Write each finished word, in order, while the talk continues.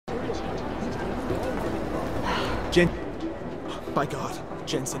By God,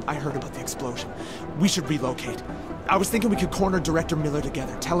 Jensen, I heard about the explosion. We should relocate. I was thinking we could corner Director Miller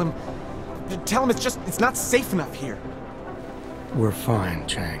together. Tell him it's not safe enough here. We're fine,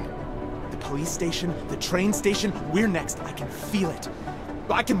 Chang. The police station, the train station, we're next. I can feel it.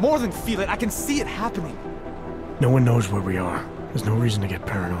 I can more than feel it, I can see it happening. No one knows where we are. There's no reason to get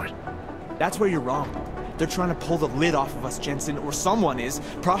paranoid. That's where you're wrong. They're trying to pull the lid off of us, Jensen, or someone is.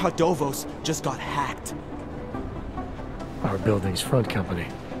 Praha Dovos just got hacked. Our building's front company.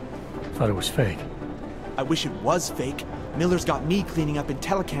 Thought it was fake. I wish it was fake. Miller's got me cleaning up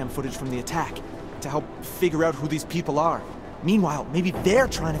IntelliCam footage from the attack to help figure out who these people are. Meanwhile, maybe they're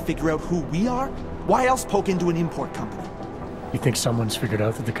trying to figure out who we are? Why else poke into an import company? You think someone's figured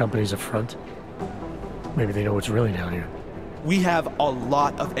out that the company's a front? Maybe they know what's really down here. We have a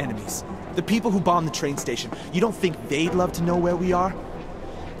lot of enemies. The people who bombed the train station. You don't think they'd love to know where we are?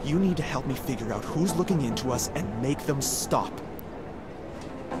 You need to help me figure out who's looking into us and make them stop.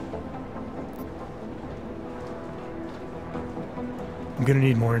 I'm gonna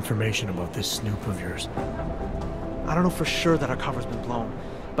need more information about this snoop of yours. I don't know for sure that our cover's been blown,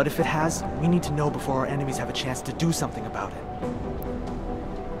 but if it has, we need to know before our enemies have a chance to do something about it.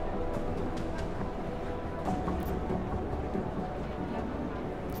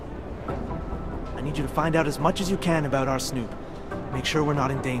 I need you to find out as much as you can about our snoop. Make sure we're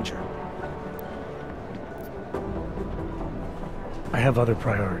not in danger. I have other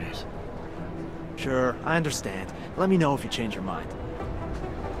priorities. Sure, I understand. Let me know if you change your mind.